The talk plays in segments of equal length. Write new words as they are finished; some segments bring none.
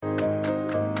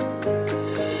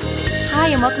Hi,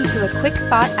 and welcome to a quick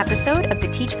thought episode of the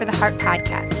Teach for the Heart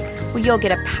podcast, where you'll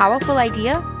get a powerful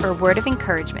idea or word of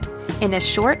encouragement in a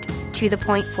short,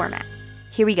 to-the-point format.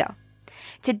 Here we go.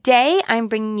 Today, I'm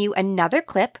bringing you another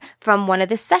clip from one of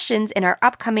the sessions in our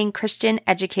upcoming Christian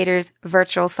Educators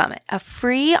Virtual Summit, a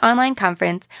free online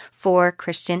conference for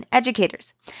Christian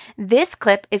educators. This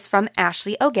clip is from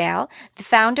Ashley O'Gale, the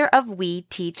founder of We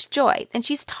Teach Joy, and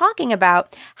she's talking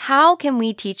about how can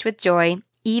we teach with joy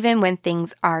even when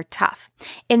things are tough.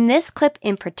 In this clip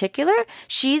in particular,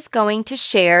 she's going to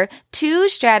share 2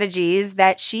 strategies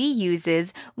that she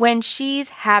uses when she's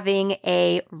having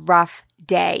a rough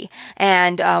day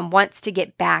and wants to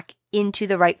get back into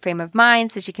the right frame of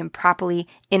mind so she can properly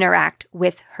interact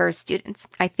with her students.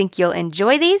 I think you'll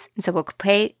enjoy these, and so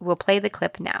we'll play the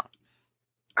clip now.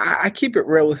 I keep it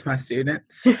real with my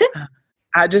students.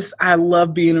 I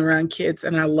love being around kids,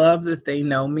 and I love that they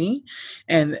know me.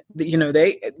 And,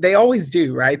 they always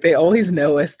do, right? They always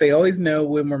know us. They always know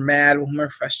when we're mad, when we're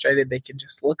frustrated. They can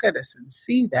just look at us and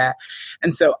see that.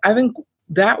 And so I think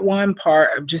that one part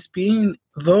of just being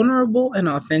vulnerable and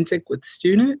authentic with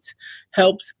students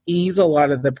helps ease a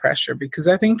lot of the pressure, because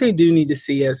I think they do need to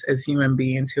see us as human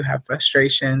beings who have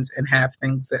frustrations and have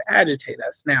things that agitate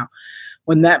us. Now,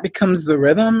 when that becomes the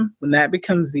rhythm, when that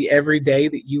becomes the everyday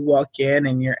that you walk in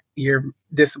and you're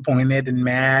disappointed and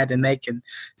mad and they can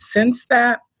sense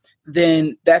that,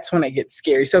 then that's when it gets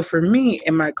scary. So for me,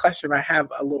 in my classroom, I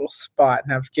have a little spot,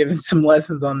 and I've given some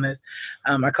lessons on this.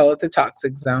 I call it the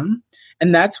toxic zone.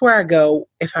 And that's where I go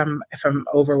if I'm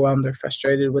overwhelmed or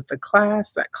frustrated with the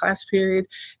class, that class period.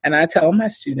 And I tell my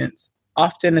students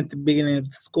often at the beginning of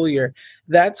the school year,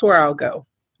 that's where I'll go.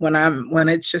 When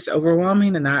it's just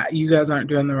overwhelming and you guys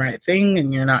aren't doing the right thing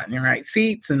and you're not in your right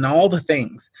seats and all the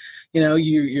things,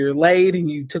 you're late and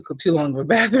you took too long of a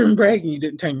bathroom break and you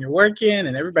didn't turn your work in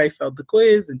and everybody failed the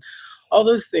quiz and all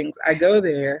those things. I go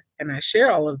there and I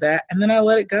share all of that, and then I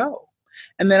let it go.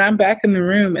 And then I'm back in the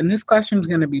room, and this classroom is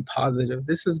going to be positive.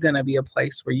 This is going to be a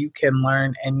place where you can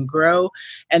learn and grow.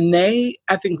 And I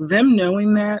think them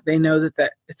knowing that, they know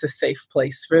that it's a safe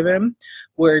place for them,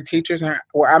 where teachers aren't,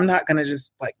 where I'm not going to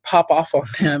just like pop off on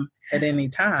them at any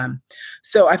time.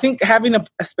 So I think having a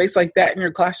space like that in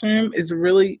your classroom is a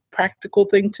really practical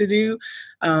thing to do.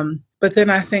 But then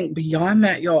I think beyond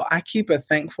that, y'all, I keep a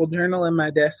thankful journal in my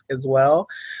desk as well.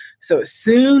 So as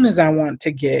soon as I want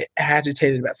to get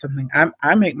agitated about something,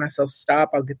 I make myself stop.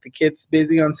 I'll get the kids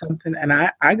busy on something, and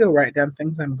I go write down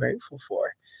things I'm grateful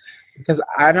for, because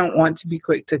I don't want to be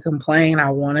quick to complain.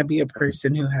 I want to be a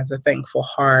person who has a thankful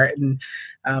heart. And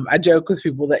I joke with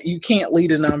people that you can't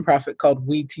lead a nonprofit called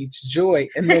We Teach Joy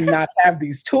and then not have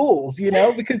these tools,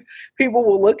 because people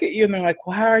will look at you and they're like,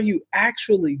 well, how are you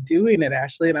actually doing it,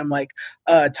 Ashley? And I'm like,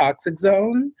 toxic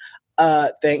zone,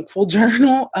 thankful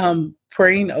journal,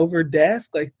 praying over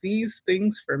desk. Like, these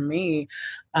things for me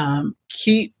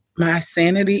keep my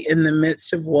sanity in the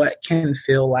midst of what can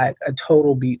feel like a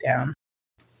total beatdown.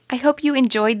 I hope you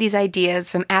enjoyed these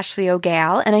ideas from Ashley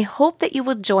O'Gale, and I hope that you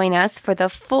will join us for the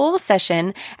full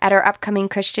session at our upcoming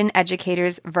Christian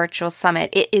Educators Virtual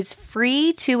Summit. It is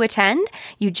free to attend.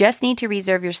 You just need to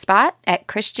reserve your spot at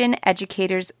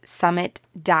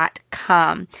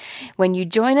christianeducatorssummit.com. When you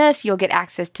join us, you'll get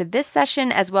access to this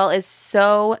session as well as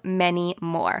so many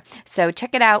more. So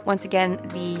check it out. Once again,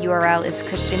 the URL is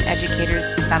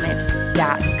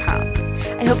christianeducatorssummit.com.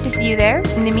 I hope to see you there.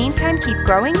 In the meantime, keep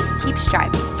growing, keep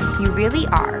striving. You really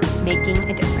are making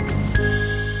a difference.